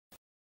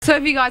So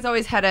have you guys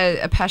always had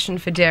a passion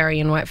for dairy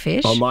and wet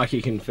fish? Oh,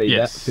 Mikey can feed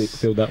that.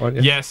 Fill that one.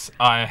 Yeah. Yes,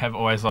 I have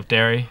always loved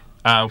dairy.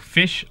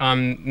 Fish,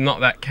 I'm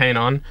not that keen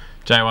on.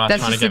 JWA's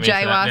That's trying to just get a me into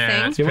JWA that. thing?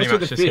 Yeah, that's Yeah, pretty what's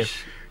with much the just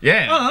fish? him.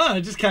 Yeah. I don't know,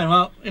 it just came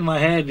up in my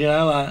head, you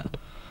know, like,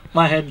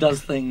 my head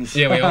does things.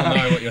 Yeah, we all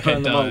know what your head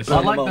Burn them all, does. burn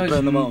I like them all, those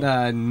burn them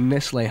all.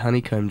 Nestle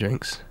honeycomb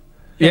drinks.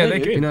 Yeah, they're they're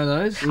good. good. You know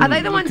those? Are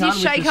they the ones you Can't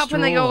with shake the up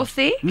and they go all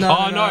straw. thick?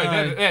 Oh,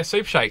 no, they're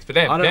soup shakes, but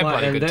they're I don't like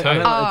bloody them. good I too. don't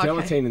like Oh, the okay.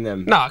 gelatine in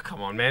them. No,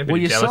 come on, man. Well,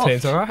 Bit of you're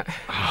gelatine's soft. alright.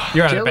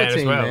 You're out of band as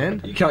Gelatine, well.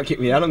 man. You can't kick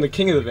me out. I'm the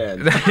king of the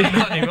band.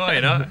 Not anymore,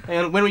 you know.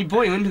 And when we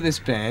brought you into this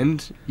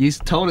band, you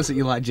told us that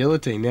you like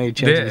gelatine. Now you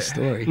changed Yeah. the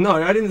story. No,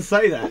 I didn't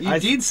say that. You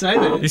did say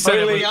that. You said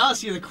it we was-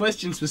 asked you the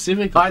question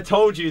specifically. I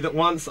told you that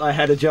once I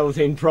had a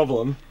gelatine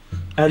problem,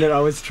 and that I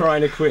was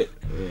trying to quit.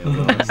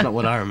 That's not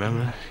what I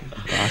remember.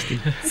 Bastard.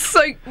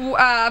 So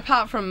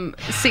apart from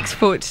 6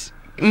 foot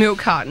milk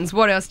cartons,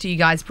 what else do you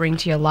guys bring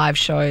to your live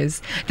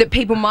shows that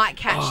people might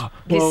catch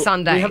this Well,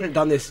 Sunday? We haven't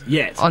done this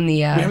yet. On the,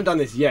 we haven't done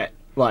this yet.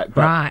 Like,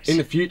 but Right. in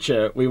the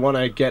future, we want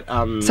to get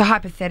So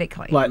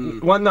hypothetically. like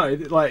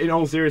in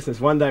all seriousness,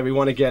 one day we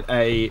want to get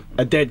a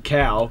dead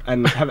cow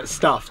and have it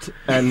stuffed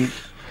and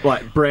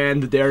like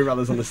brand the Dairy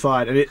Brothers on the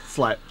side, and it's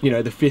like, you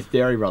know, the 5th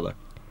Dairy Brother.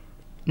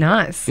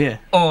 Nice. Yeah.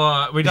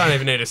 Or we don't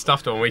even need a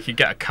stuffed one. We could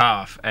get a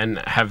calf and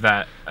have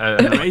that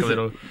like a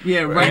little.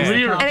 Yeah, raise Yeah.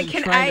 the calf And it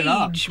can train it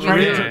up. age. Yeah,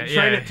 really.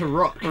 yeah. Train it to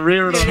rock.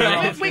 Rear it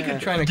on We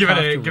could train a Give calf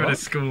it to a rock.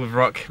 school of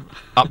rock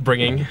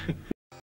upbringing.